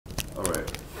All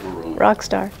right, we're rolling.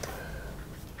 Rockstar.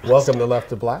 Welcome to Left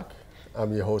to Black.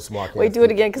 I'm your host, Mark. Wait, do it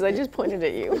again, because I just pointed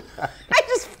at you. I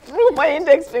just threw my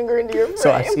index finger into your frame.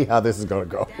 So I see how this is going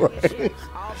to go, right?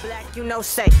 All black, you know,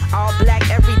 say, all black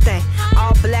everything.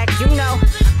 All black, you know,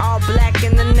 all black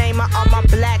in the name of all my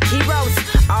black heroes.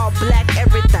 All black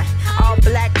everything. All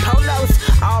black polos.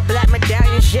 All black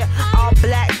medallions, yeah. All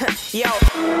black, yo.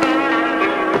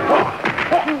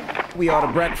 We are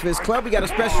the Breakfast Club. We got a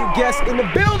special guest in the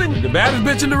building. The baddest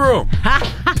bitch in the room.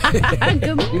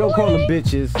 You don't call them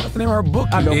bitches. That's the name of our book.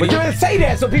 I know, but you didn't say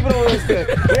that so people don't understand.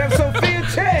 We have Sophia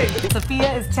Chang.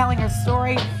 Sophia is telling her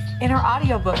story in her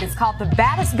audiobook. It's called The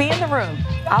Baddest Bitch in the Room.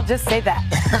 I'll just say that.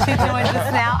 She's doing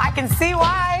this now. I can see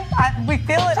why. We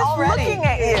feel it just already. Looking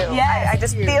at you. Yes. I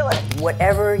just feel it.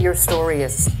 Whatever your story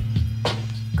is,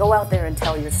 go out there and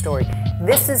tell your story.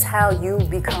 This is how you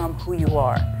become who you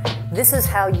are. This is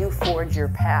how you forge your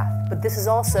path. But this is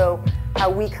also how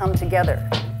we come together,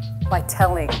 by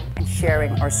telling and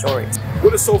sharing our stories.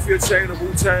 What is Sophia Chang of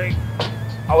Wu-Tang?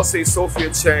 I would say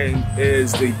Sophia Chang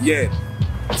is the yin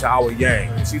to our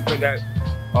yang. And she's been that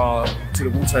to the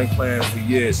Wu-Tang Clan for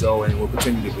years, so, and will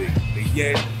continue to be. The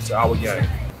yin to our yang.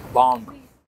 Long.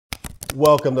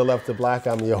 Welcome to Left to Black.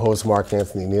 I'm your host, Mark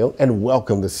Anthony Neal, and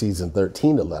welcome to season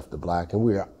 13 of Left to Black. And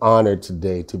we are honored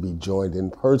today to be joined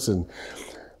in person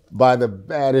by the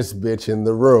baddest bitch in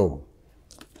the room,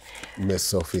 Miss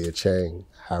Sophia Chang.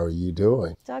 How are you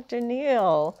doing? Dr.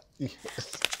 Neal,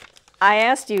 I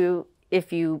asked you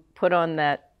if you put on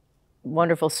that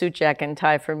wonderful suit jacket and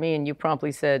tie for me, and you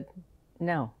promptly said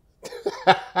no.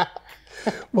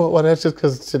 Well, that's just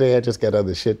because today I just got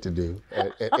other shit to do.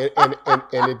 And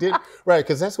it did, right,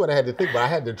 because that's what I had to think about. I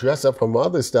had to dress up from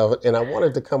other stuff, and I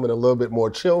wanted to come in a little bit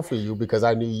more chill for you because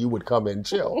I knew you would come in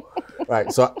chill.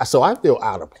 Right, so I feel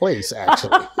out of place,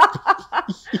 actually.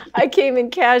 I came in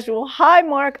casual. Hi,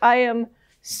 Mark. I am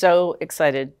so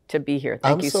excited to be here.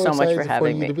 Thank you so much for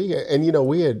having me. To be here. And you know,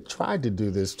 we had tried to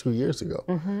do this 2 years ago,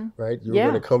 right? You were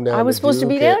going to come down. I was supposed to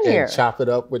be down here. And chop it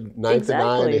up with 9 to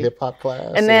 9, the hip hop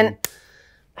class.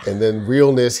 And then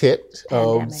realness hit.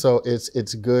 So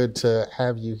it's good to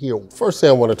have you here. First thing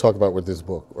I want to talk about with this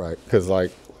book, right? Because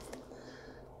like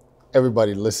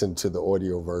everybody listened to the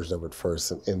audio version of it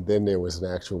first, and then there was an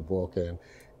actual book. And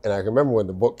I can remember when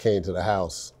the book came to the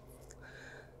house,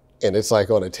 and it's like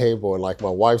on a table, and like my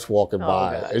wife's walking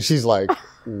by, and she's like,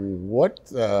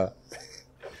 "What?"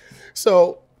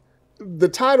 So the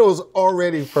title's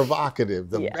already provocative.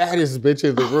 The baddest bitch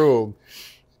in the room.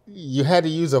 You had to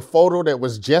use a photo that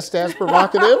was just as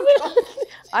provocative?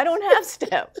 I don't have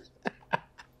STEM.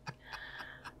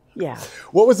 Yeah.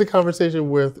 What was the conversation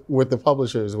with the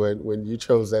publishers when you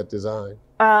chose that design?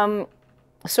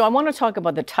 So I want to talk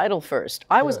about the title first.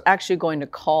 I was actually going to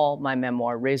call my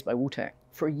memoir Raised by Wu-Tang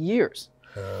for years.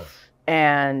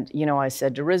 And, you know, I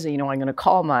said to RZA, you know, I'm going to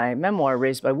call my memoir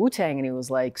Raised by Wu-Tang. And he was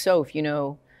like, Soph, you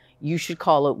know, you should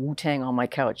call it Wu-Tang on my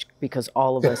couch because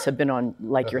all of us have been on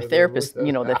like your therapist,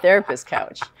 you know, the therapist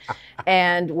couch.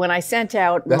 And when I sent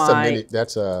out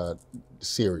that's a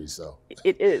series though.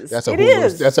 It is. That's a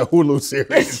Hulu series.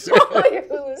 It's totally a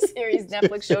Hulu series,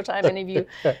 Netflix, Showtime, any of you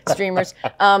streamers.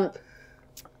 And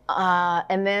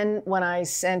then when I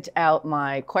sent out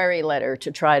my query letter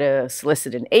to try to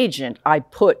solicit an agent, I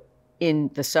put in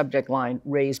the subject line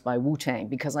Raised by Wu-Tang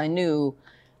because I knew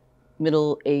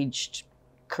middle-aged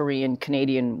Korean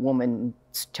Canadian woman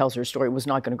tells her story was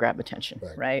not going to grab attention,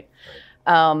 right?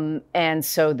 And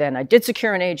so then I did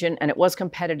secure an agent, and it was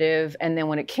competitive. And then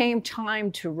when it came time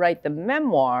to write the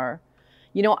memoir,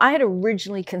 you know, I had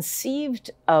originally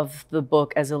conceived of the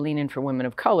book as a lean-in for women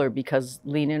of color because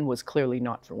lean-in was clearly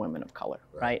not for women of color,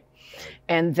 right?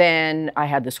 And then I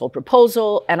had this whole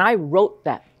proposal, and I wrote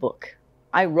that book.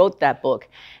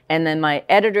 And then my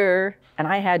editor, and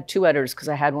I had 2 editors because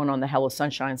I had one on the Hello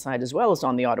Sunshine side as well as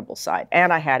on the Audible side.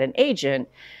 And I had an agent,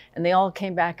 and they all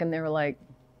came back and they were like,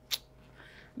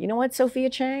 you know what, Sophia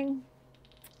Chang?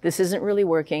 This isn't really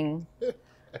working.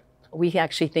 We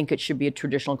actually think it should be a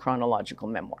traditional chronological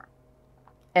memoir.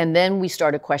 And then we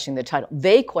started questioning the title.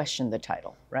 They questioned the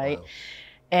title, right? Wow.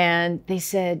 And they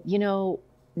said, you know,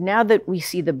 now that we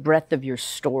see the breadth of your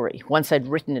story, once I'd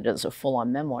written it as a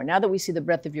full-on memoir, now that we see the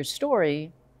breadth of your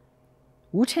story,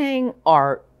 Wu-Tang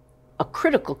are a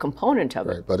critical component of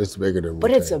it. Right, but it's bigger than Wu-Tang.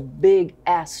 But it's a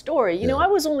big-ass story. You know, I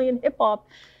was only in hip-hop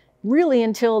really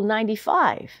until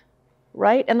 95,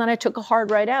 right? And then I took a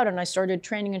hard ride out and I started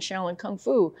training in Shaolin Kung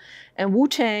Fu. And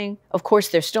Wu-Tang, of course,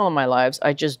 they're still in my lives.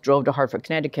 I just drove to Hartford,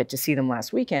 Connecticut to see them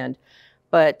last weekend.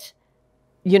 But,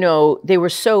 you know, they were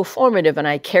so formative and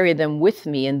I carried them with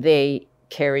me and they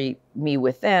carry me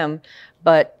with them.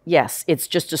 But yes, it's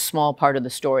just a small part of the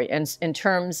story. And in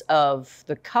terms of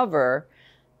the cover,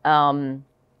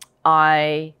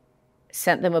 I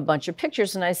sent them a bunch of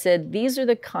pictures and I said, these are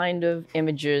the kind of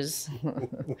images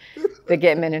that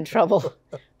get men in trouble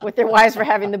with their wives for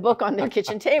having the book on their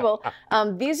kitchen table.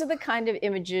 These are the kind of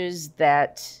images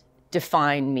that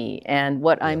define me. And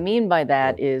what I mean by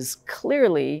that is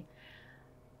clearly,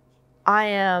 I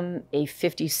am a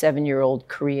 57-year-old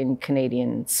Korean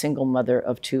Canadian single mother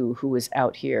of 2 who is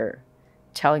out here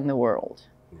telling the world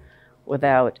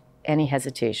without any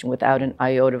hesitation, without an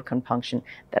iota of compunction,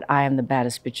 that I am the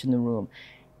baddest bitch in the room.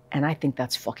 And I think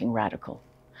that's fucking radical.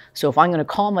 So if I'm going to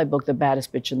call my book The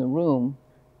Baddest Bitch in the Room,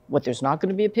 what, there's not going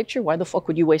to be a picture? Why the fuck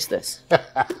would you waste this?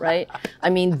 Right?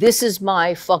 I mean, this is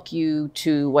my fuck you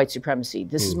to white supremacy.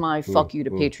 This is my fuck you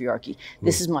to patriarchy.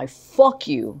 This is my fuck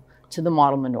you to the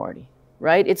model minority,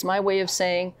 right? It's my way of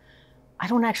saying, I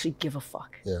don't actually give a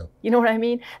fuck. Yeah. You know what I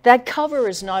mean? That cover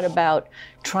is not about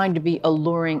trying to be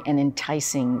alluring and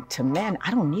enticing to men.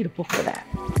 I don't need a book for that.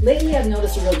 Lately, I've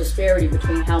noticed a real disparity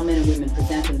between how men and women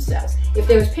present themselves. If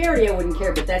there was parity, I wouldn't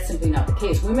care, but that's simply not the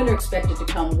case. Women are expected to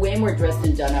come way more dressed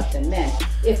and done up than men.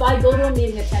 If I go to a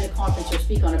meeting, attend a conference, or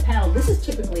speak on a panel, this is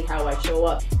typically how I show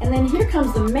up. And then here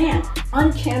comes the man,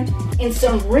 unkempt, in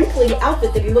some wrinkly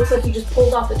outfit that he looks like he just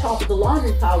pulled off the top of the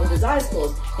laundry pile with his eyes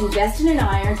closed. Invest in an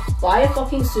iron, buy a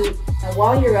fucking suit, and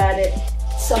while you're at it,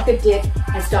 suck a dick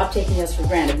and stop taking us for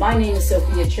granted. My name is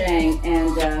Sophia Chang,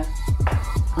 and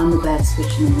I'm the baddest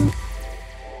bitch in the room.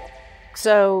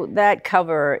 So that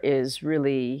cover is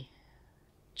really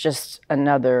just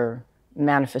another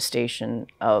manifestation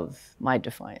of my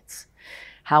defiance.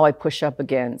 How I push up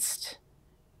against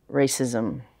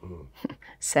racism,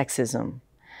 sexism,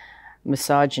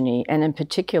 misogyny, and in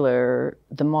particular,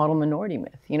 the model minority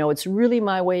myth. You know, it's really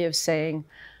my way of saying,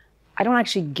 I don't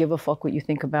actually give a fuck what you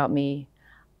think about me.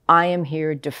 I am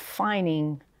here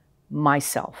defining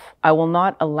myself. I will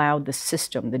not allow the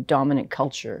system, the dominant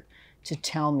culture, to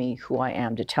tell me who I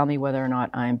am, to tell me whether or not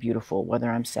I am beautiful, whether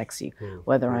I'm sexy,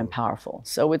 whether I'm powerful.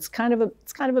 So it's kind of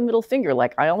a middle finger.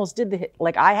 Like I almost did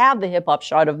I have the hip hop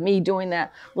shot of me doing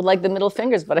that with like the middle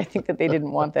fingers, but I think that they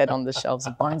didn't want that on the shelves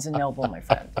of Barnes and Noble, my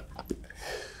friend.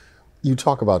 You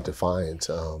talk about defiance.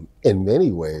 In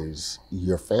many ways,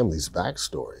 your family's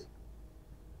backstory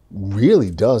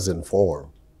really does inform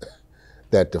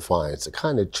that defiance, the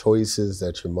kind of choices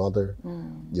that your mother,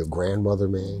 your grandmother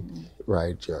made,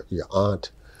 right? Your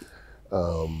aunt,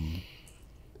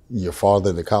 your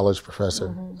father, the college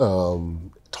professor.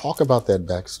 Talk about that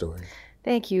backstory.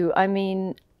 Thank you. I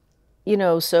mean, you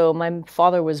know, so my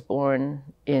father was born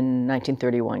in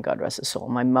 1931, God rest his soul.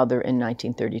 My mother in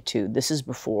 1932. This is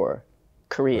before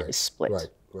Korea is split.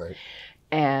 Right.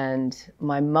 And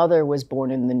my mother was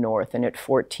born in the North, and at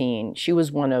 14, she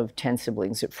was one of 10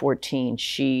 siblings. At 14,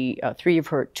 she,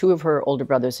 two of her older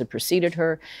brothers had preceded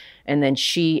her, and then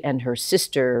she and her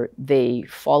sister, they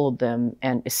followed them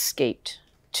and escaped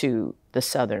to the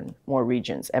southern more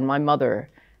regions. And my mother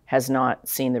has not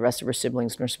seen the rest of her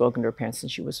siblings nor spoken to her parents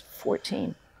since she was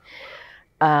 14.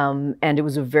 And it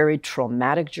was a very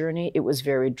traumatic journey. It was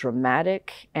very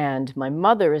dramatic. And my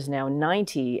mother is now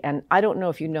 90. And I don't know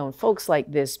if you've known folks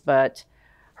like this, but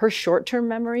her short-term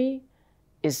memory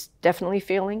is definitely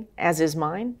failing, as is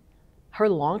mine. Her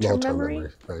long-term memory,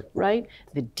 right?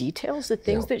 The details, the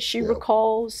things that she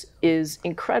recalls is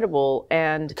incredible.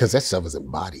 And because that stuff is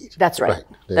embodied. That's right.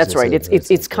 That's right.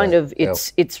 It's kind of,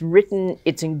 it's written,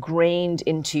 it's ingrained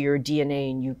into your DNA,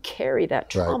 and you carry that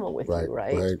trauma with you,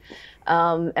 right?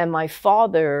 And my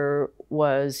father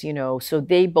was, you know, so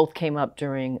they both came up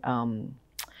during,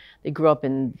 they grew up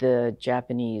in the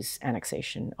Japanese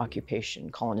annexation,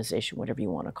 occupation, colonization, whatever you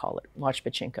want to call it. Watch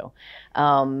Pachinko.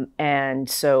 And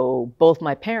so both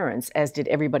my parents, as did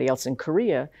everybody else in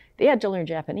Korea, they had to learn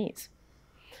Japanese.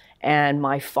 And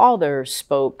my father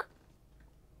spoke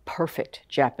perfect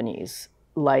Japanese,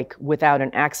 like without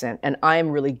an accent. And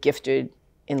I'm really gifted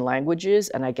in languages,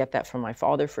 and I get that from my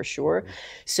father for sure.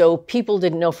 So people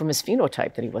didn't know from his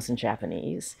phenotype that he wasn't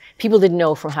Japanese. People didn't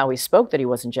know from how he spoke that he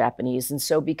wasn't Japanese. And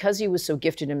so because he was so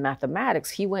gifted in mathematics,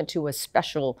 he went to a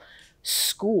special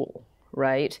school,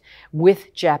 right,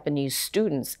 with Japanese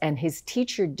students, and his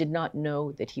teacher did not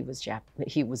know that he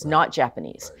was not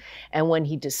Japanese. And when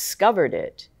he discovered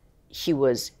it, he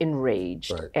was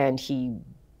enraged, and he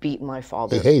beat my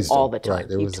father all the time.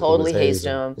 Right. He totally hazed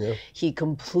him. Yeah. He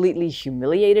completely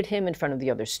humiliated him in front of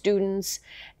the other students.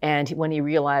 And when he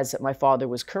realized that my father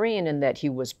was Korean and that he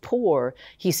was poor,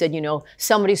 he said, you know,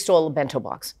 somebody stole a bento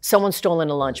box. Someone's stolen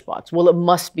a lunchbox. Well, it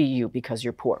must be you because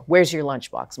you're poor. Where's your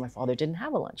lunchbox? My father didn't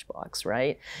have a lunchbox,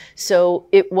 right? So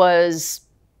it was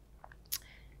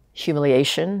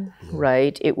humiliation,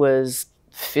 right? It was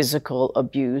physical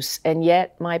abuse. And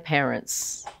yet my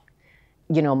parents,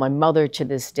 you know, my mother to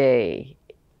this day,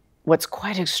 what's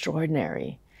quite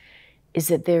extraordinary is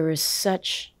that there is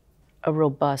such a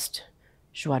robust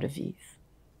joie de vivre,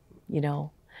 you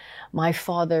know. My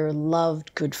father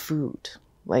loved good food.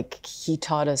 Like, he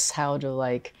taught us how to,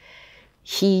 like,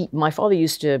 my father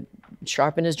used to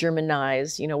sharpen his German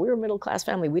knives. You know, we were a middle-class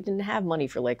family. We didn't have money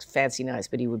for, like, fancy knives,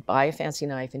 but he would buy a fancy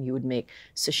knife and he would make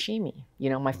sashimi. You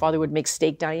know, my father would make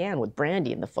steak Diane with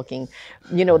brandy and the fucking,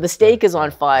 you know, the steak is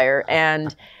on fire.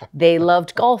 And they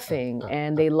loved golfing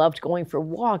and they loved going for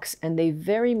walks, and they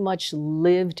very much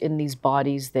lived in these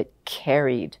bodies that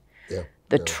carried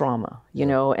the trauma, you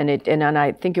know, and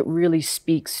I think it really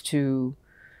speaks to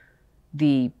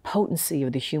the potency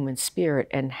of the human spirit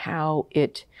and how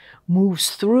it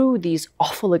moves through these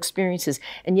awful experiences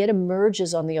and yet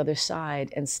emerges on the other side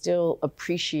and still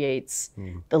appreciates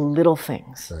the little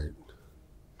things. Right.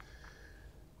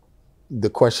 The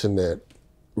question that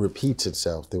repeats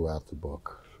itself throughout the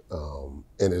book,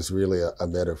 and is really a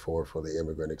metaphor for the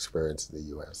immigrant experience in the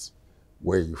U.S.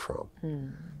 Where are you from?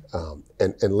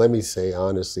 And let me say,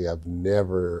 honestly, I've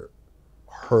never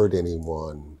heard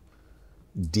anyone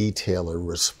detail and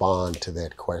respond to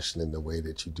that question in the way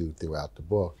that you do throughout the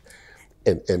book.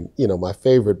 And you know, my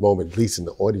favorite moment, at least in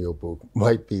the audiobook,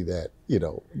 might be that, you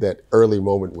know, that early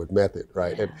moment with Method,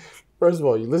 right? Yeah. And first of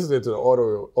all, you listen to the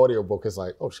audiobook, it's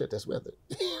like, oh shit, that's Method,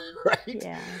 right?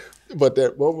 Yeah. But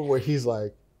that moment where he's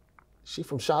like, she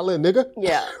from Shaolin, nigga?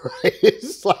 Yeah. Right?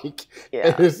 It's like,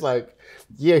 and it's like,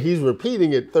 yeah, he's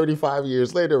repeating it 35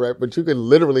 years later, right? But you can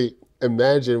literally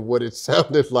imagine what it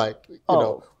sounded like, you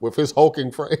know, with his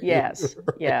hulking frame. Yes,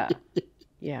 right?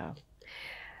 Yeah.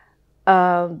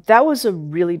 That was a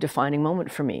really defining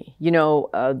moment for me. You know,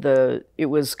 it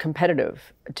was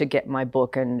competitive to get my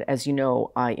book, and as you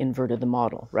know, I inverted the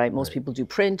model, right? Most people do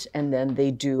print, and then they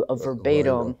do a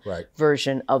verbatim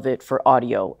version of it for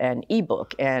audio and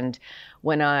ebook. And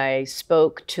when I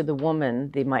spoke to the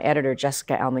woman, my editor,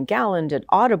 Jessica Alman-Galland at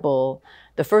Audible,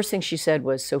 the first thing she said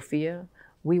was, Sophia,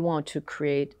 we want to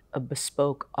create a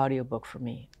bespoke audiobook for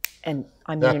me. And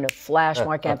I mean, in a flash,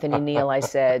 Mark Anthony Neal, I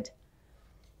said,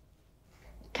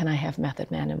 can I have Method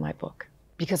Man in my book?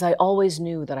 Because I always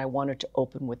knew that I wanted to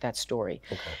open with that story.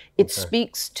 It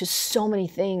speaks to so many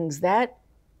things. That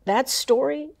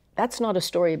story, that's not a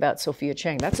story about Sophia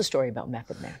Chang. That's a story about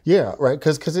Method Man. Yeah, right,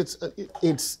 because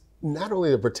it's not only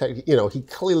to protect, you know, he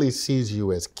clearly sees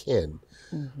you as kin,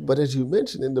 but as you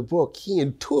mentioned in the book, he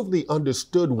intuitively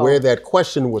understood where that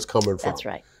question was coming from. That's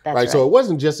right. That's right. So it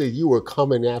wasn't just that you were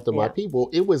coming after my people,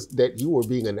 it was that you were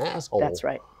being an asshole. That's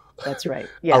right. That's right.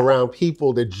 Yeah. Around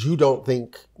people that you don't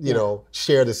think, you know,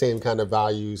 share the same kind of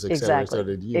values, et cetera, et cetera,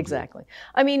 that you do.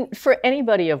 I mean, for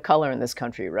anybody of color in this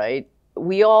country, right,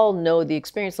 we all know the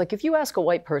experience. Like, if you ask a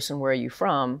white person, where are you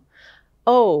from?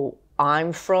 Oh,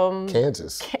 I'm from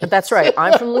Kansas. That's right.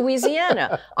 I'm from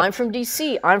Louisiana. I'm from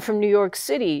DC. I'm from New York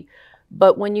City.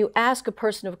 But when you ask a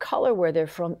person of color where they're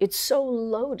from, it's so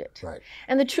loaded. Right.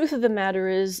 And the truth of the matter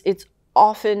is, it's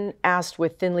often asked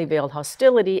with thinly veiled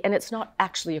hostility, and it's not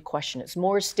actually a question. It's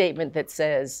more a statement that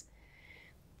says,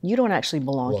 you don't actually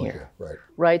belong here.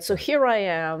 Right? So here I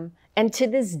am, and to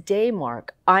this day,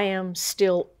 Mark, I am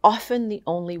still often the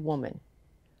only woman,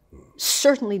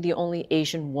 certainly the only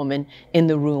Asian woman in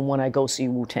the room when I go see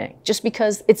Wu-Tang, just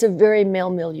because it's a very male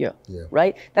milieu,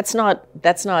 right? That's not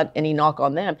any knock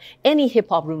on them. Any hip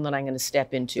hop room that I'm going to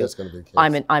step into,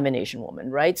 I'm an Asian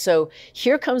woman, right? So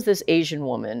here comes this Asian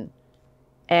woman,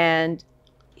 and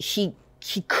he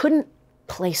couldn't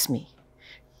place me.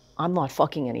 I'm not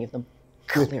fucking any of them,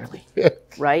 clearly,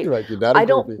 right? You're right, you're not a groupie. I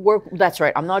don't work, that's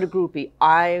right, I'm not a groupie.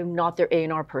 I'm not their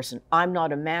A&R person. I'm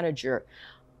not a manager.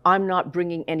 I'm not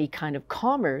bringing any kind of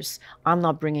commerce. I'm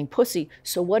not bringing pussy.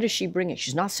 So what is she bringing?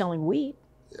 She's not selling weed,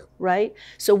 right?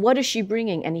 So what is she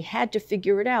bringing? And he had to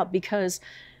figure it out because,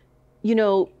 you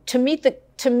know, to meet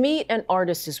an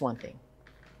artist is one thing.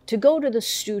 To go to the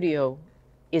studio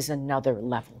is another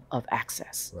level of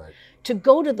access. Right. To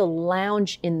go to the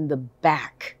lounge in the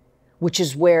back, which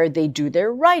is where they do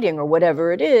their writing or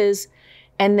whatever it is,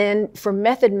 and then for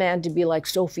Method Man to be like,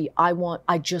 Sophie,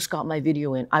 I just got my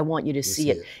video in. I want you to see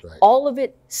it. Right. All of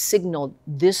it signaled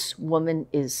this woman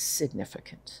is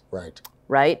significant. Right.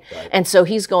 Right? And so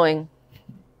he's going,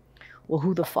 well,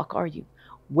 who the fuck are you?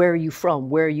 Where are you from?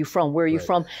 Where are you from? Where are you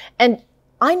from? And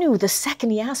I knew the second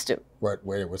he asked him where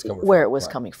it was coming from. Where it was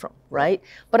coming from, right?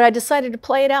 But I decided to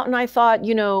play it out, and I thought,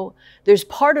 you know, there's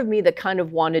part of me that kind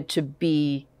of wanted to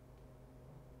be,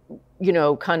 you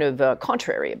know, kind of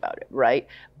contrary about it, right?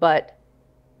 But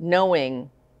knowing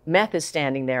Meth is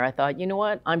standing there, I thought, you know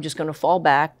what? I'm just going to fall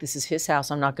back. This is his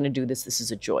house. I'm not going to do this. This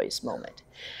is a joyous moment.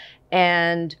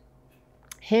 And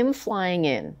him flying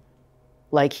in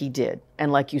like he did,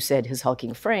 and like you said, his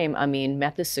hulking frame, I mean,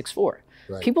 Meth is 6'4".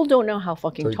 Right. People don't know how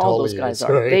fucking tall those guys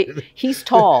are. Right. He's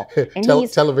tall.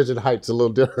 And television height's a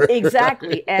little different.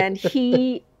 Exactly. And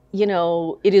he, you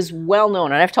know, it is well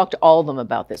known, and I've talked to all of them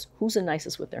about this, who's the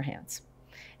nicest with their hands?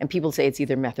 And people say it's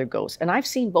either Meth or Ghost. And I've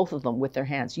seen both of them with their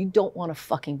hands. You don't want to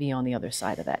fucking be on the other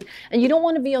side of that. And you don't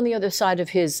want to be on the other side of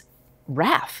his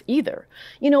wrath either.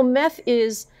 You know, Meth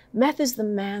is the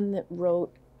man that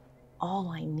wrote All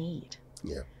I Need.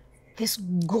 Yeah. This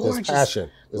gorgeous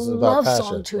love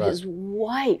song to his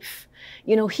wife.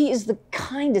 You know, he is the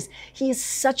kindest. He is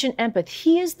such an empath.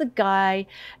 He is the guy,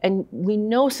 and we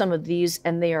know some of these,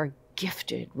 and they are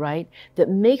gifted, right? That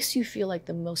makes you feel like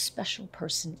the most special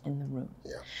person in the room.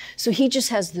 Yeah. So he just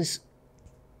has this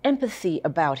empathy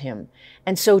about him.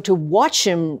 And so to watch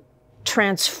him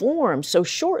transform so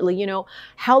shortly, you know,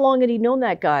 how long had he known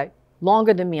that guy?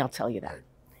 Longer than me, I'll tell you that.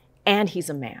 And he's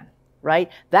a man.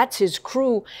 Right? That's his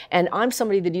crew. And I'm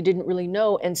somebody that he didn't really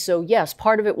know. And so, yes,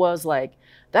 part of it was like,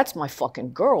 that's my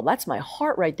fucking girl. That's my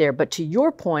heart right there. But to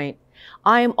your point,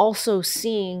 I am also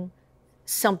seeing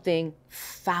something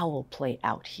foul play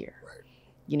out here. Right.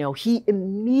 You know, he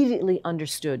immediately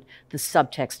understood the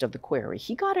subtext of the query.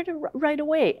 He got it right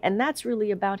away. And that's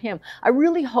really about him. I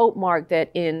really hope, Mark,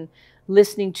 that in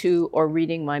listening to or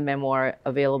reading my memoir,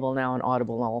 available now on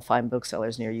Audible and all 5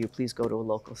 booksellers near you, please go to a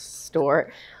local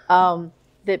store,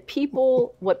 that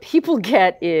people, what people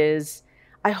get is,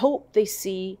 I hope they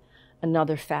see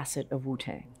another facet of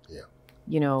Wu-Tang. Yeah.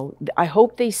 You know, I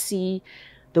hope they see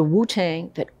the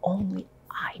Wu-Tang that only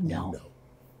I know.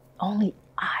 Only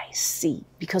I see,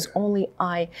 because only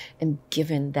I am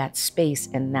given that space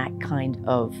and that kind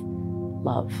of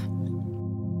love.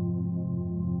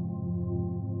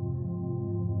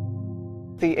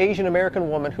 The Asian American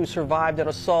woman who survived an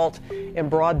assault in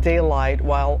broad daylight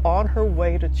while on her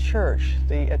way to church.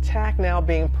 The attack now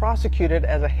being prosecuted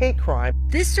as a hate crime.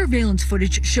 This surveillance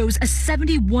footage shows a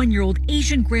 71-year-old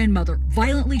Asian grandmother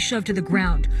violently shoved to the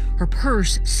ground, her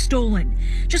purse stolen.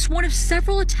 Just one of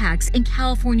several attacks in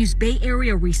California's Bay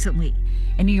Area recently.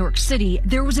 In New York City,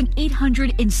 there was an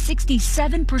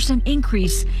 867%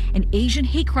 increase in Asian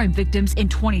hate crime victims in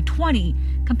 2020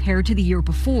 compared to the year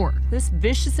before. This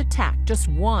vicious attack, just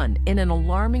one in an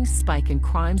alarming spike in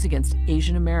crimes against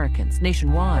Asian Americans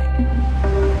nationwide.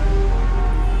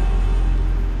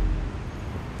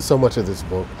 So much of this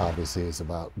book, obviously, is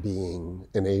about being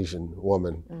an Asian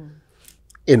woman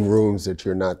in rooms that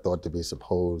you're not thought to be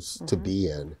supposed to be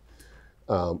in.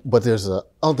 But there's a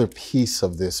other piece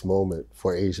of this moment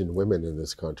for Asian women in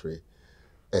this country,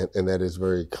 and that is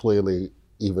very clearly,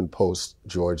 even post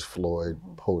George Floyd,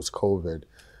 post COVID,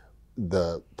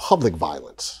 the public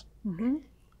violence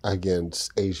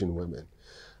against Asian women.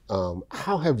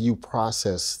 How have you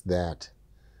processed that,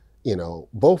 you know,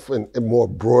 both in more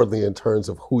broadly in terms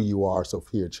of who you are,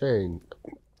 Sophia Chang,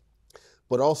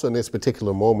 but also in this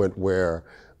particular moment where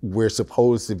we're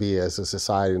supposed to be as a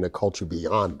society and a culture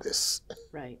beyond this?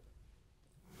 Right.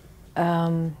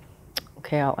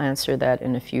 Okay, I'll answer that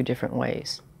in a few different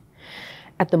ways.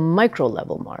 At the micro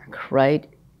level, Mark, right?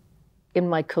 In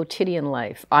my quotidian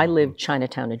life, I live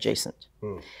Chinatown adjacent.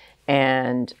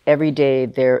 And every day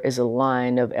there is a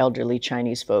line of elderly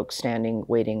Chinese folks standing,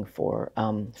 waiting for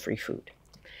free food.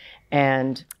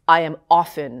 And I am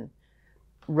often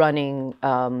running,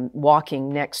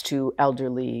 walking next to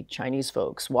elderly Chinese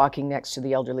folks, walking next to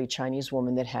the elderly Chinese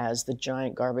woman that has the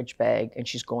giant garbage bag and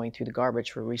she's going through the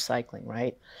garbage for recycling,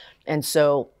 right? And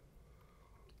so,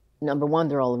 number one,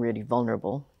 they're already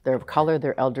vulnerable. They're of color,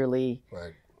 they're elderly,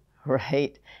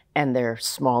 right? And they're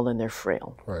small and they're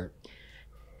frail. Right.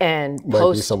 And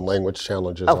might be some language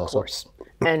challenges also. Of course.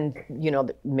 And, you know,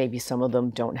 maybe some of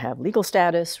them don't have legal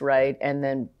status, right? And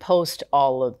then post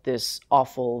all of this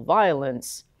awful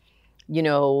violence, you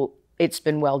know, it's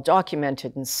been well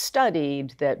documented and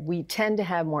studied that we tend to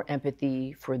have more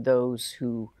empathy for those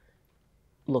who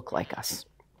look like us,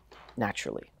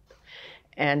 naturally.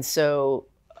 And so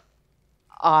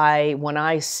when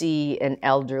I see an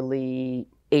elderly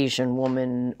Asian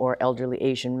woman or elderly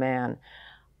Asian man,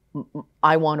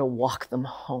 I want to walk them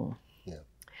home. Yeah.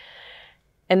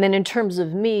 And then in terms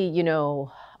of me, you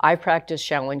know, I practice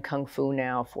Shaolin Kung Fu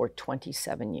now for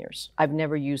 27 years. I've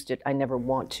never used it. I never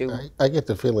want to. I get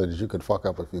the feeling that you could fuck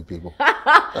up a few people.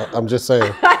 I'm just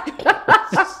saying.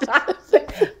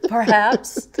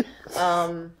 Perhaps.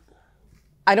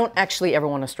 I don't actually ever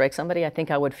want to strike somebody. I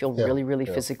think I would feel really, really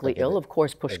physically ill. Of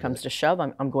course, push comes to shove.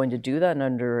 I'm going to do that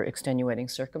under extenuating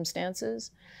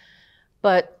circumstances.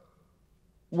 But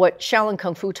what Shaolin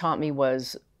Kung Fu taught me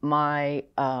was my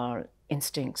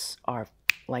instincts are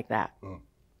like that.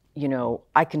 You know,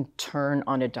 I can turn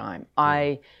on a dime.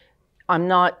 I'm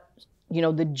not, you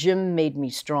know, the gym made me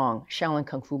strong. Shaolin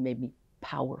Kung Fu made me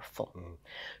powerful.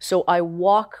 So I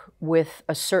walk with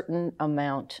a certain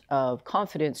amount of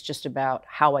confidence just about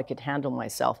how I could handle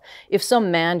myself. If some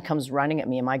man comes running at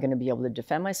me, am I going to be able to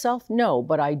defend myself? No,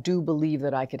 but I do believe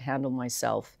that I could handle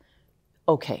myself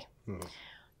okay.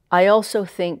 I also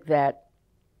think that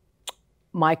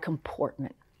my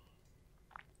comportment,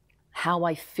 how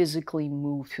I physically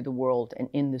move through the world and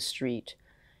in the street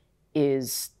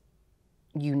is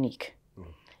unique.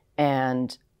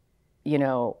 And you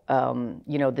know,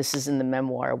 this is in the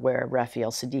memoir where Raphael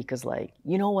Saadiq is like,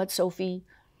 you know what, Sophie?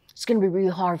 It's going to be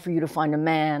really hard for you to find a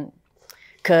man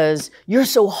because you're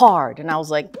so hard. And I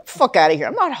was like, fuck out of here.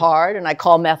 I'm not hard. And I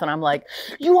call Meth and I'm like,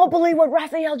 you won't believe what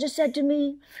Raphael just said to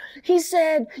me. He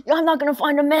said, I'm not going to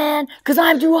find a man because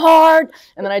I'm too hard.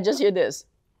 And then I just hear this.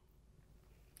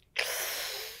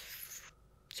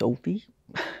 Sophie,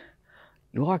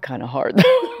 you are kind of hard.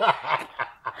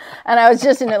 And I was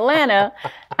just in Atlanta,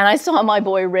 and I saw my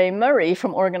boy Ray Murray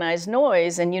from Organized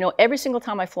Noise, and you know, every single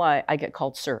time I fly, I get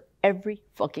called sir. Every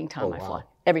fucking time I fly.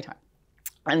 Every time.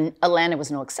 And Atlanta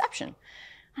was no exception.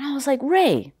 And I was like,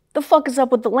 Ray, the fuck is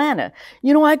up with Atlanta?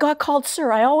 You know, I got called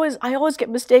sir. I always get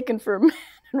mistaken for a man.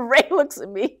 And Ray looks at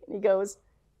me, and he goes,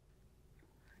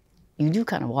 you do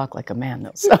kind of walk like a man,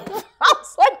 though. So I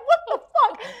was like, what the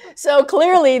fuck? So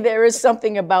clearly there is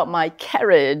something about my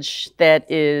carriage that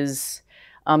is...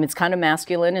 it's kind of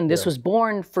masculine, and this was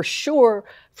born for sure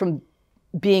from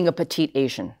being a petite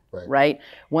Asian, right?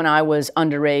 When I was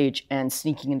underage and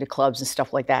sneaking into clubs and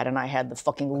stuff like that, and I had the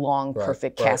fucking long,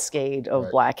 perfect cascade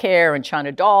of black hair and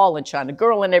China doll and China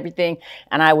girl and everything,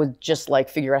 and I would just like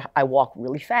figure out, I walk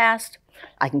really fast,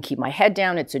 I can keep my head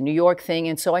down, it's a New York thing,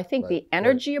 and so I think the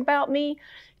energy about me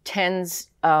tends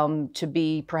to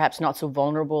be perhaps not so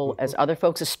vulnerable as other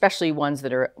folks, especially ones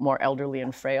that are more elderly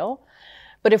and frail.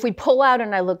 But if we pull out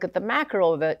and I look at the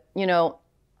macro of it, you know,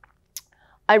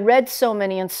 I read so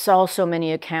many and saw so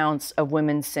many accounts of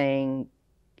women saying,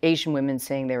 Asian women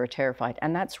saying they were terrified,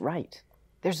 and that's right.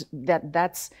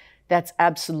 That's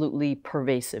absolutely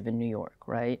pervasive in New York,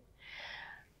 right?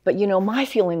 But you know, my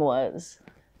feeling was,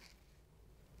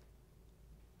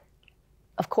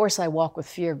 of course I walk with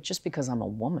fear just because I'm a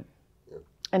woman.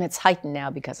 And it's heightened now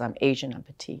because I'm Asian and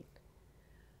petite.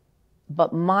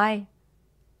 But my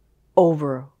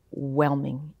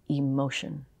overwhelming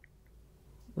emotion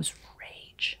was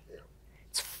rage.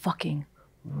 It's fucking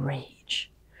rage.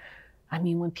 I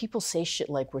mean, when people say shit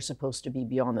like we're supposed to be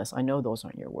beyond this, I know those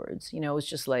aren't your words. You know, it's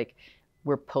just like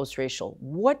we're post-racial.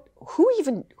 What? Who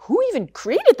even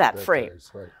created that frame?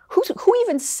 Who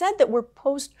even said that we're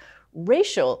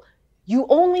post-racial? You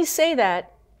only say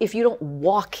that if you don't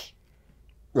walk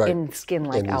in skin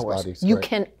like ours. Bodies, you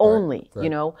can only, you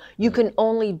know, you can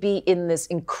only be in this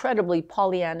incredibly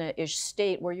Pollyanna-ish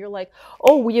state where you're like,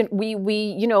 oh,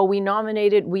 we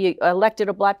nominated, we elected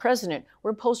a black president.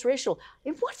 We're post-racial.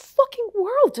 In what fucking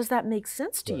world does that make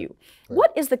sense to you?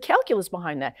 What is the calculus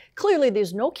behind that? Clearly,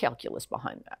 there's no calculus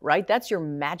behind that, right? That's your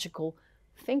magical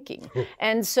thinking.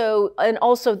 And so, and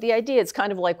also the idea, it's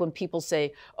kind of like when people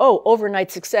say, oh,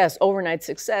 overnight success.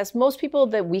 Most people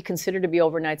that we consider to be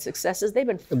overnight successes, they've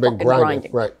been fucking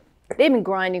grinding. They've been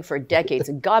grinding for decades,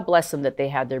 and God bless them that they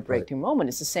had their breakthrough moment.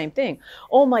 It's the same thing.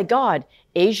 Oh my God,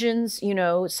 Asians, you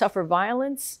know, suffer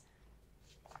violence.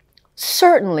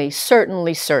 Certainly,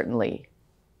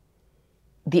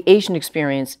 the Asian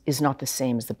experience is not the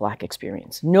same as the black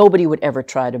experience. Nobody would ever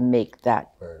try to make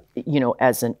that, you know,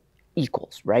 as an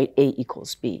equals, right? A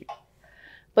equals B.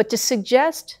 But to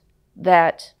suggest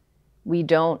that we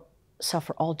don't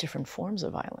suffer all different forms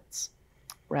of violence,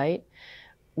 right?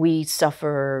 We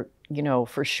suffer, you know,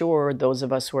 for sure, those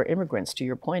of us who are immigrants, to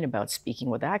your point about speaking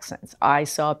with accents. I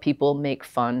saw people make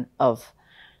fun of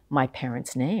my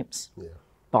parents' names.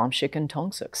 Bomshik and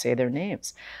Tongsuk, say their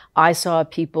names. I saw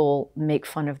people make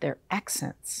fun of their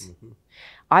accents.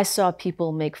 I saw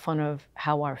people make fun of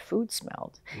how our food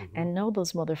smelled. And no,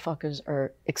 those motherfuckers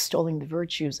are extolling the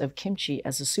virtues of kimchi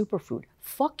as a superfood.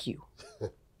 Fuck you.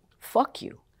 Fuck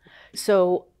you.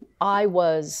 So I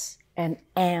was and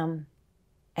am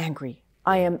angry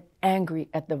I am angry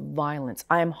at the violence.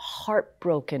 I am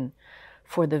heartbroken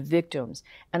for the victims.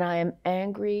 And I am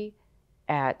angry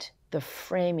at the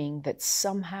framing that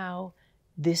somehow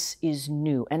this is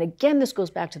new. And again, this goes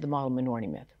back to the model minority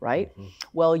myth, right?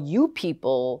 Well, you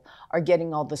people are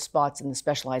getting all the spots in the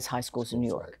specialized high schools in New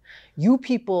York. You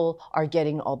people are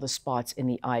getting all the spots in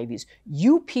the Ivies.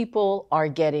 You people are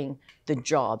getting the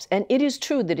jobs. And it is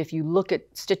true that if you look at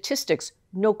statistics,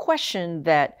 no question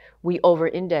that we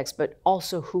over-index, but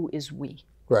also who is we?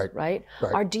 Right?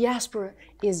 Our diaspora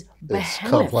is behemoth. It's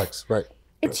complex, right?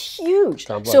 It's huge.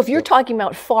 Complex, So if you're talking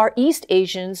about Far East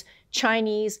Asians,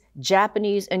 Chinese,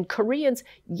 Japanese, and Koreans,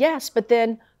 yes, but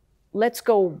then let's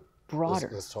go broader.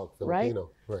 Let's talk Filipino.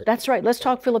 Right? That's right. Let's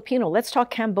talk Filipino. Let's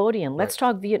talk Cambodian. Let's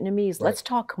talk Vietnamese. Let's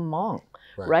talk Hmong.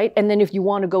 Right? And then if you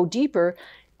want to go deeper,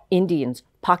 Indians,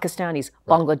 Pakistanis,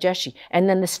 Bangladeshi, and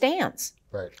then the stands.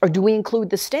 Or do we include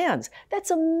the stands? That's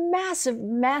a massive,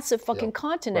 massive fucking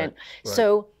continent.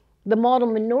 So the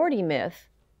model minority myth,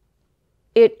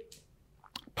 it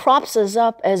props us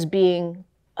up as being,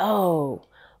 oh,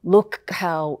 look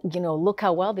how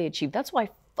well they achieved. That's why I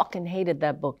fucking hated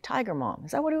that book, Tiger Mom.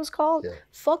 Is that what it was called?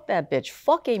 Fuck that bitch.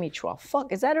 Fuck Amy Chua.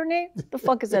 Fuck, is that her name? The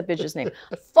fuck is that bitch's name?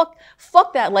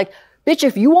 Fuck that. Like, bitch,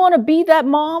 if you want to be that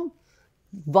mom,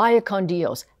 vaya con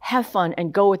Dios, have fun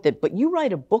and go with it. But you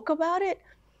write a book about it,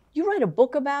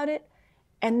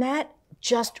 and that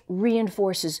just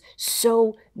reinforces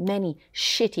so many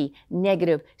shitty,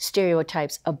 negative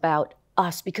stereotypes about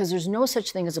us, because there's no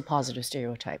such thing as a positive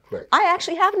stereotype. I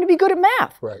actually happen to be good at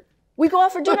math. We go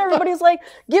out for dinner, everybody's like,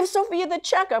 give Sophia the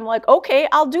check. I'm like, okay,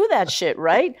 I'll do that shit,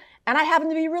 right? And I happen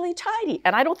to be really tidy.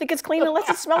 And I don't think it's clean unless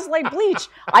it smells like bleach.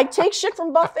 I take shit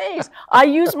from buffets. I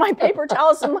use my paper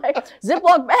towels and my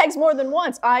Ziploc bags more than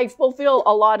once. I fulfill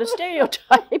a lot of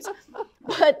stereotypes.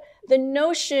 But the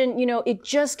notion, it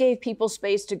just gave people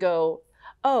space to go,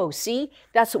 oh, see,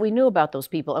 that's what we knew about those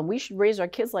people. And we should raise our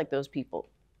kids like those people.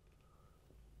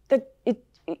 That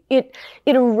it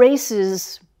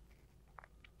erases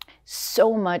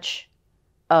so much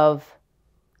of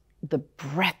the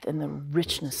breadth and the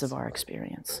richness of our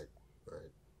experience.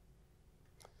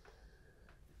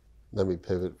 Let me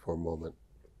pivot for a moment.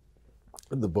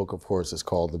 The book, of course, is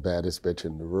called The Baddest Bitch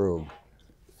in the Room.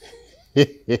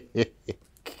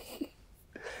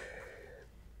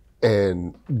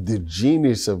 And the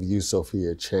genius of you,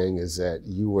 Sophia Chang, is that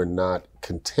you were not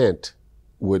content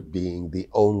with being the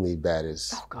only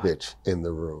baddest bitch in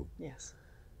the room. Yes.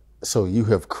 So you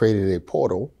have created a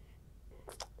portal,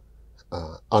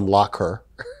 Unlock Her,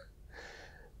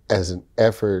 as an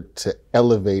effort to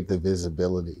elevate the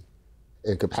visibility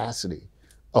and capacity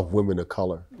of women of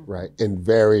color, right? In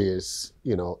various,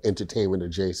 entertainment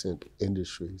adjacent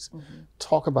industries.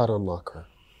 Talk about Unlock Her.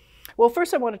 Well,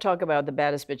 first I want to talk about the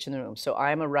baddest bitch in the room. So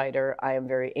I am a writer. I am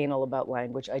very anal about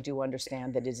language. I do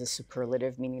understand that it is a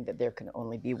superlative, meaning that there can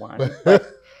only be one. But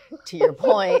to your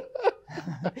point,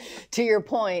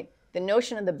 the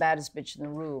notion of the baddest bitch in the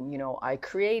room, I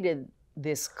created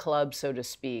this club, so to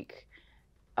speak.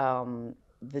 The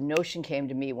notion came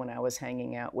to me when I was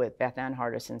hanging out with Beth Ann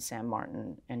Hardison, Sam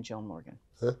Martin, and Joan Morgan.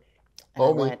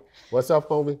 Homie, what's up,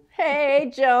 homie?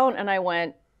 Hey, Joan. And I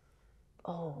went,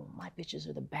 oh, my bitches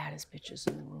are the baddest bitches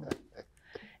in the room.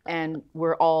 And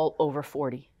we're all over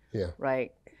 40,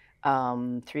 right?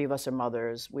 3 of us are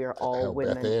mothers. We are all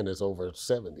women. Beth Ann is over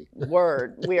 70.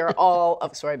 Word. We are all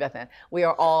of, sorry, Beth Ann. We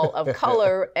are all of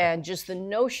color, and just the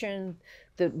notion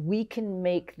that we can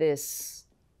make this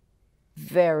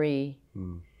very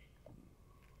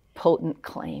potent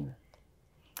claim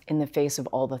in the face of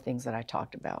all the things that I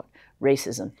talked about,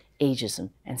 racism,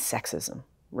 ageism, and sexism.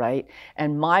 Right?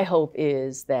 And my hope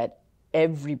is that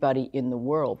everybody in the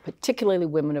world, particularly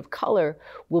women of color,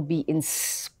 will be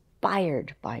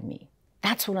inspired by me.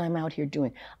 That's what I'm out here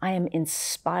doing. I am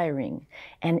inspiring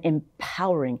and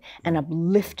empowering and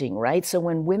uplifting, right? So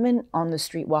when women on the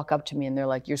street walk up to me and they're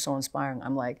like, you're so inspiring,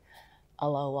 I'm like,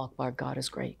 Allahu Akbar, God is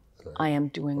great. I am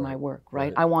doing my work,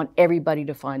 right? I want everybody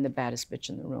to find the baddest bitch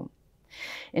in the room.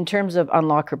 In terms of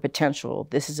Unlock Her Potential,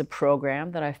 this is a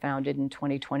program that I founded in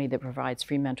 2020 that provides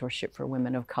free mentorship for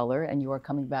women of color, and you are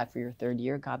coming back for your 3rd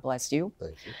year. God bless you.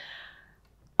 Thank you.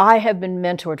 I have been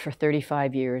mentored for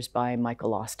 35 years by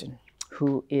Michael Austin,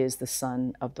 who is the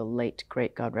son of the late,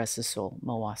 great, God rest his soul,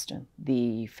 Mo Austin,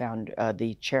 the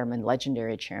chairman,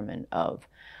 legendary chairman of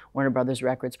Warner Brothers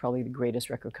Records, probably the greatest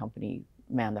record company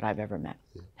man that I've ever met.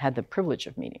 Had the privilege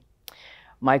of meeting.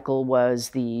 Michael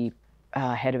was the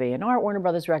head of A&R at Warner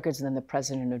Brothers Records, and then the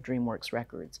president of DreamWorks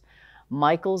Records.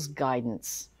 Michael's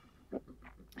guidance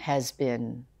has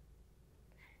been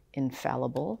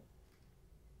infallible,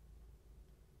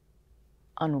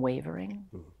 unwavering,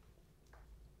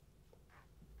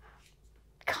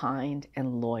 kind,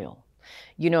 and loyal.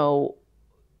 You know,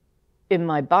 in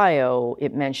my bio,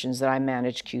 it mentions that I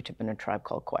managed Q-Tip in A Tribe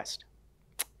Called Quest.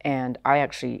 And I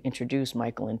actually introduced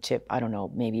Michael and Tip, I don't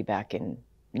know, maybe back in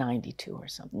 92 or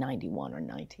something, 91 or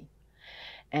 90.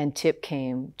 And Tip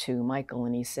came to Michael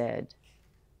and he said,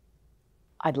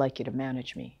 I'd like you to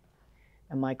manage me.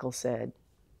 And Michael said,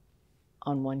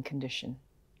 on one condition,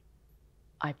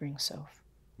 I bring Soph.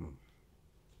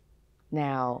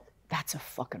 Now, that's a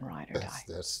fucking ride or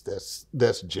die.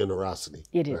 That's generosity.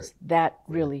 It is. That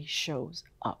really shows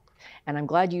up. And I'm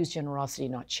glad you used generosity,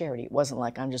 not charity. It wasn't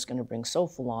like I'm just going to bring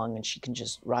Soph along and she can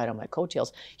just ride on my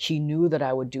coattails. He knew that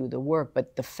I would do the work,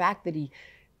 but the fact that he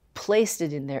placed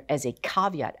it in there as a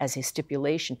caveat, as a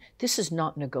stipulation, this is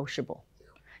not negotiable.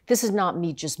 This is not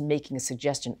me just making a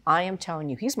suggestion. I am telling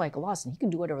you, he's Michael Lawson. He can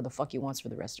do whatever the fuck he wants for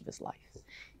the rest of his life.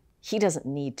 He doesn't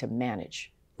need to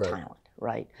manage talent,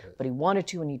 right? But he wanted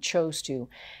to and he chose to.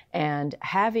 And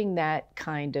having that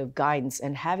kind of guidance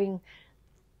and having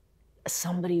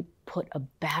somebody put a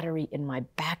battery in my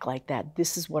back like that,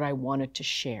 this is what I wanted to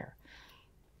share.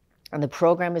 And the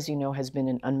program, as you know, has been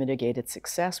an unmitigated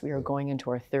success. We are going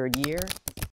into our third year.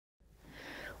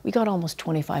 We got almost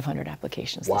 2,500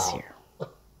 applications this year.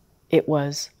 It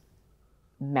was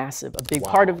massive. A big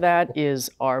part of that is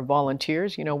our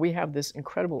volunteers. You know, we have this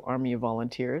incredible army of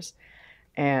volunteers,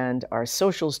 and our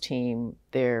socials team,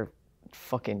 they're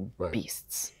fucking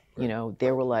beasts. You know,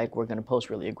 they were like, we're gonna post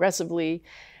really aggressively,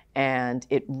 and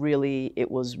it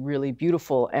was really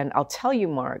beautiful. And I'll tell you,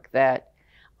 Mark, that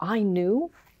I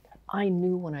knew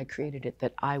when I created it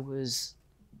that I was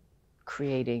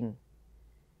creating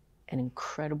an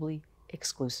incredibly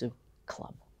exclusive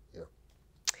club.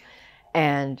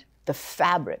 And the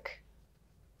fabric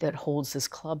that holds this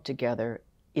club together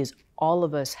is all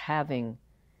of us having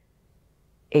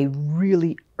a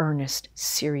really earnest,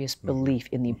 serious belief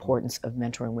in the importance of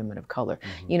mentoring women of color.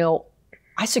 You know,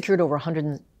 I secured over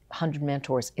 100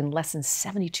 mentors in less than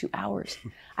 72 hours.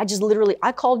 I just literally,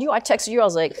 I called you, I texted you, I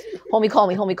was like, homie, call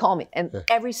me, homie, call me. And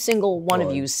every single one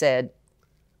of you said,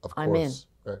 I'm in,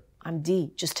 I'm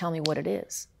D, just tell me what it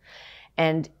is.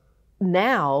 And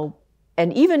now,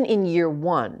 and even in year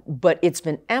one, but it's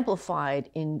been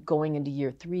amplified in going into year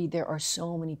 3, there are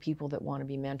so many people that want to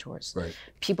be mentors.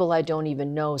 People I don't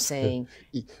even know saying,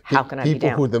 how can I be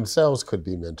down? People who themselves could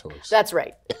be mentors. That's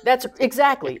right. That's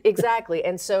exactly.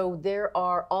 And so there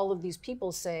are all of these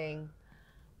people saying,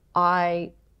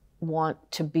 I want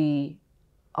to be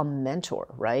a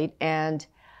mentor, right? And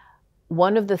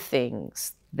one of the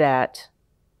things that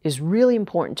is really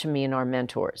important to me in our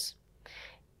mentors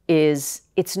is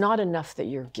it's not enough that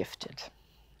you're gifted,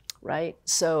 right?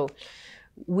 So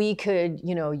we could,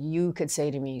 you know, you could say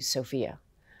to me, Sophia,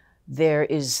 there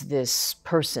is this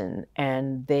person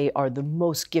and they are the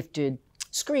most gifted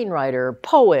screenwriter,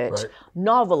 poet,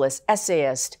 novelist,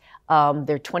 essayist.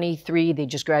 They're 23, they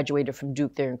just graduated from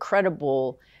Duke, they're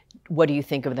incredible. What do you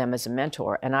think of them as a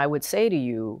mentor? And I would say to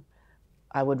you,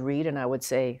 I would read and I would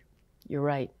say, you're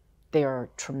right, they are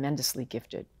tremendously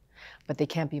gifted. But they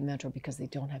can't be a mentor because they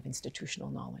don't have institutional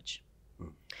knowledge.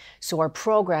 So our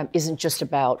program isn't just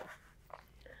about,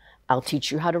 I'll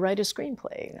teach you how to write a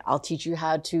screenplay. I'll teach you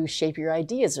how to shape your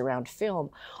ideas around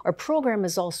film. Our program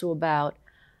is also about,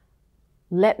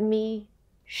 let me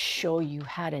show you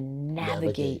how to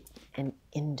navigate an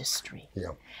industry.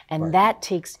 And that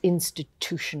takes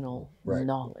institutional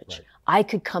knowledge. I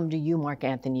could come to you, Mark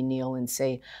Anthony Neal, and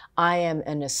say, I am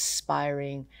an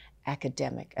aspiring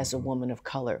academic as a woman of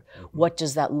color. What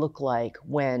does that look like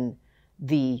when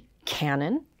the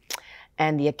canon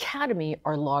and the academy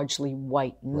are largely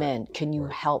white men? Can you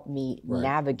help me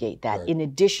navigate that? In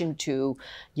addition to,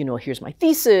 you know, here's my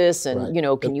thesis and, you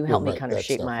know, can you help me kind of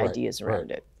shape my ideas around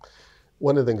it?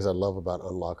 One of the things I love about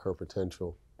Unlock Her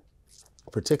Potential,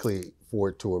 particularly for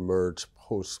it to emerge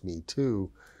post Me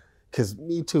Too, because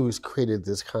Me Too has created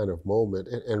this kind of moment,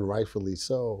 and rightfully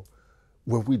so,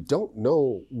 where we don't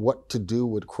know what to do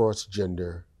with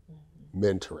cross-gender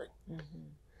mentoring.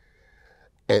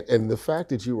 And the fact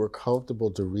that you were comfortable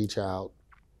to reach out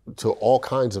to all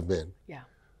kinds of men,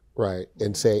 right,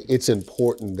 and say, it's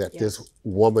important that this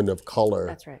woman of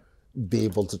color be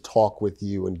able to talk with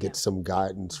you and get some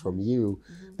guidance from you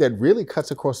that really cuts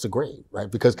across the grain,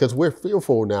 right? Because we're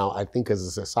fearful now, I think, as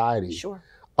a society,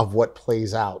 of what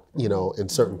plays out, you know, in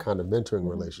certain kind of mentoring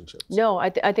relationships. No, I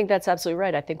think that's absolutely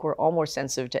right. I think we're all more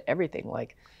sensitive to everything.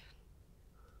 Like,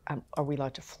 are we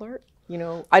allowed to flirt? You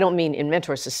know, I don't mean in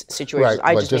mentor situations.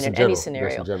 I just mean in any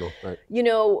scenario. You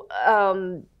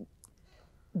know,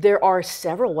 there are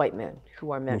several white men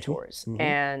who are mentors,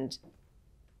 and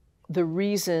the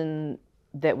reason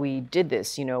that we did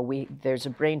this, you know, there's a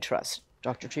brain trust.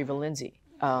 Dr. Treva Lindsay,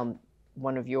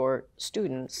 one of your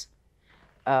students,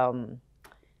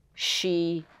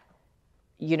 she,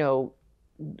 you know,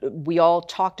 we all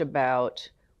talked about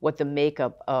what the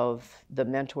makeup of the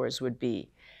mentors would be.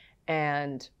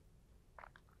 And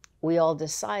we all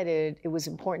decided it was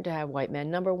important to have white men.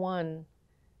 Number one,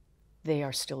 they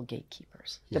are still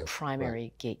gatekeepers, the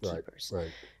primary gatekeepers.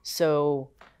 Right. So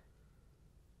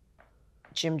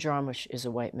Jim Jarmusch is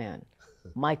a white man.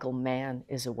 Michael Mann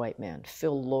is a white man.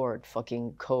 Phil Lord,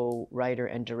 fucking co-writer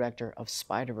and director of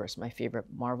Spider-Verse, my favorite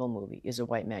Marvel movie, is a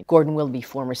white man. Gordon Willoughby,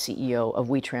 former CEO of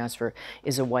WeTransfer,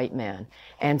 is a white man.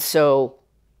 And so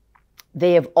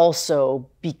they have also,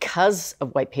 because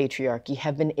of white patriarchy,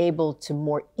 have been able to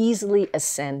more easily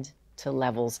ascend to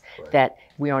levels that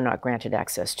we are not granted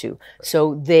access to.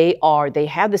 So they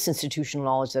have this institutional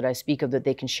knowledge that I speak of that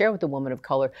they can share with a woman of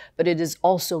color, but it is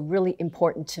also really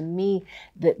important to me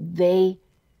that they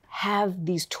have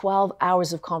these 12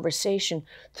 hours of conversation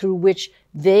through which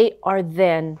they are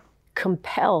then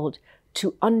compelled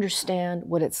to understand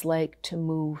what it's like to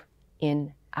move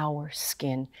in our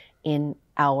skin, in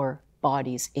our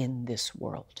bodies, in this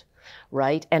world,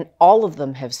 right? And all of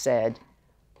them have said,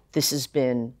 this has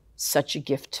been such a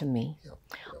gift to me.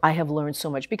 I have learned so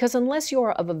much, because unless you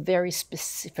are of a very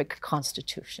specific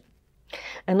constitution,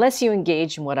 unless you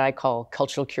engage in what I call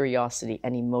cultural curiosity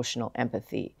and emotional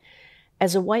empathy,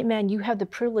 as a white man, you have the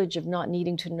privilege of not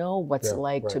needing to know what's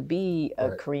like to be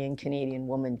a Korean Canadian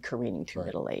woman careening through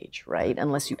middle age, right?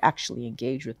 Unless you actually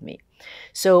engage with me.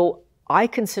 So I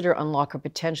consider Unlock Her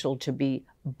Potential to be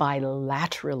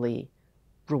bilaterally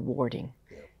rewarding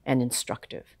and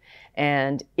instructive.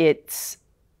 And it's,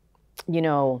 you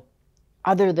know,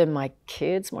 other than my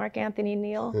kids, Mark Anthony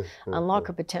Neal, Unlock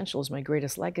Her Potential is my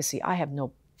greatest legacy. I have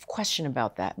no question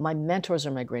about that. My mentors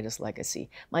are my greatest legacy.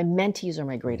 My mentees are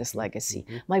my greatest legacy.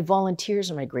 My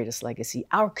volunteers are my greatest legacy.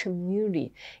 Our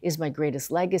community is my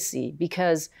greatest legacy,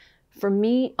 because for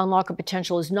me, Unlock Her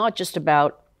Potential is not just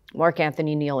about Mark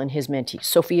Anthony Neal and his mentee,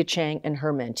 Sophia Chang and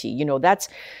her mentee. You know, that's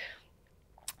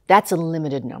a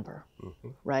limited number,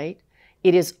 right?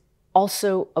 It is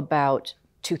also about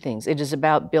two things. It is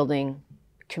about building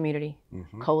community,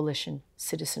 coalition,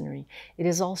 citizenry. It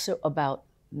is also about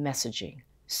messaging.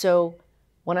 So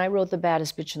when I wrote The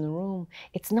Baddest Bitch in the Room,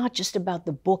 it's not just about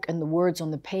the book and the words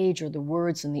on the page or the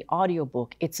words in the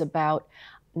audiobook. It's about,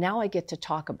 now I get to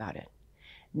talk about it.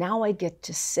 Now I get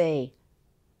to say,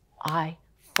 I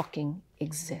fucking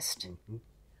exist.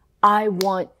 I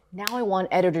want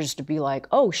editors to be like,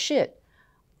 oh shit,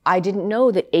 I didn't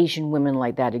know that Asian women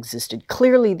like that existed.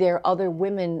 Clearly there are other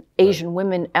women, Asian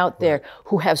women out there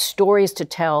who have stories to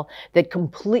tell that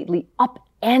completely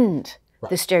upend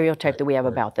the stereotype that we have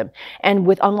about them. And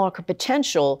with Unlock Her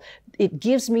Potential, it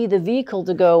gives me the vehicle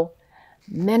to go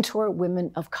mentor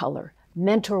women of color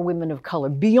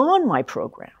beyond my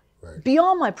program.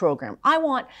 Beyond my program. I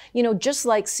want, you know, just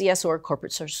like CSR,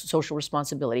 corporate social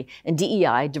responsibility, and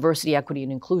DEI, diversity, equity,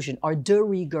 and inclusion, are de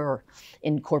rigueur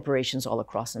in corporations all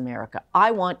across America.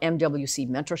 I want MWC,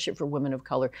 mentorship for women of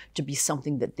color, to be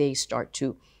something that they start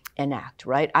to enact,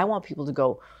 right? I want people to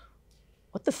go,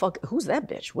 what the fuck, who's that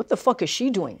bitch? What the fuck is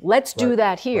she doing? Let's do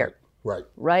that here.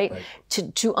 Right?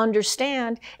 To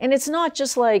understand, and it's not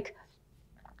just like,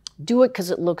 do it because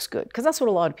it looks good, because that's what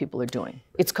a lot of people are doing.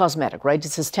 It's cosmetic, right?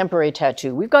 It's this temporary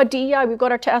tattoo. We've got DEI, we've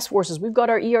got our task forces, we've got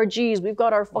our ERGs, we've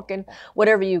got our fucking,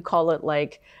 whatever you call it,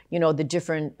 like, you know, the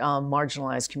different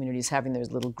marginalized communities having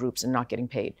those little groups and not getting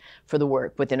paid for the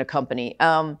work within a company.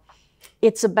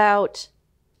 It's about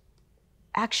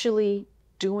actually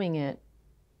doing it,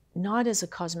 not as a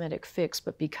cosmetic fix,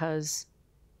 but because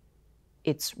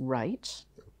it's right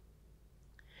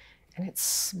and it's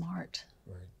smart.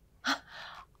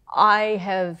 I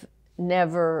have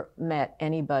never met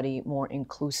anybody more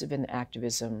inclusive in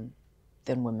activism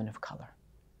than women of color,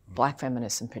 Black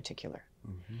feminists in particular,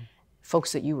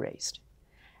 folks that you raised.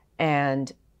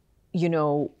 And, you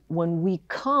know, when we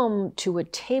come to a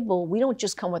table, we don't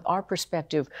just come with our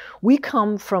perspective, we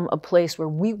come from a place where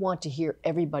we want to hear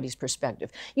everybody's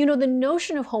perspective. You know, the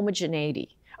notion of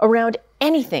homogeneity around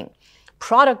anything,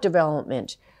 product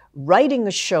development, writing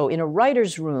a show in a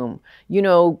writer's room, you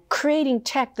know, creating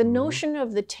tech, the notion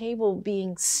of the table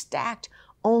being stacked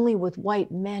only with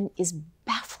white men is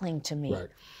baffling to me.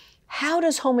 How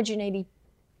does homogeneity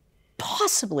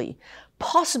possibly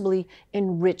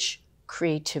enrich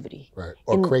creativity?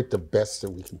 Or create the best that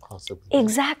we can possibly do.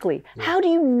 Exactly. How do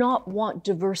you not want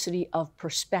diversity of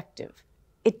perspective?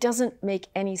 It doesn't make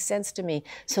any sense to me.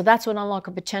 So that's what Unlock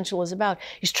Her Potential is about.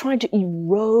 Is trying to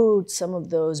erode some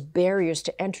of those barriers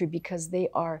to entry, because they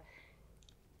are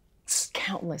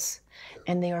countless,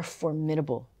 and they are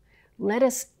formidable. Let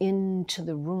us into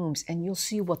the rooms and you'll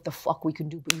see what the fuck we can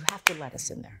do, but you have to let us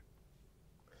in there.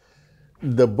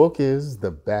 The book is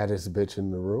The Baddest Bitch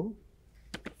in the Room,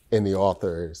 and the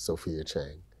author is Sophia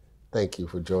Chang. Thank you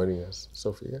for joining us,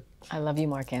 Sophia. I love you,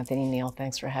 Mark Anthony Neal.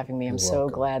 Thanks for having me. I'm You're so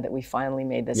welcome. glad that we finally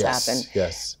made this happen.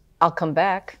 Yes. I'll come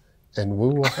back. And we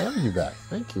will have you back.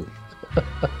 Thank you.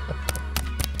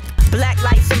 Black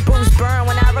lights and booze burn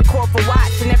when I record for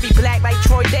Watts. And every black like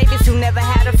Troy Davis who never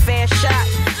had a fair shot.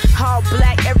 All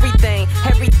black everything,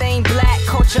 everything black.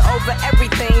 Culture over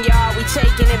everything, y'all. We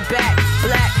taking it back.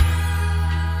 Black.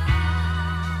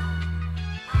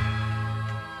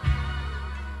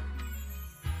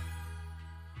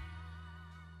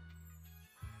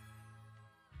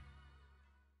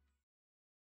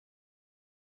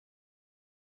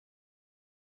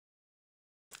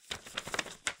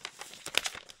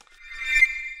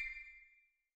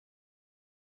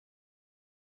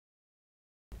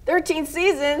 "13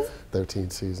 seasons. 13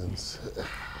 seasons.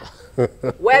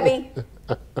 Webby.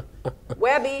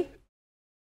 Webby.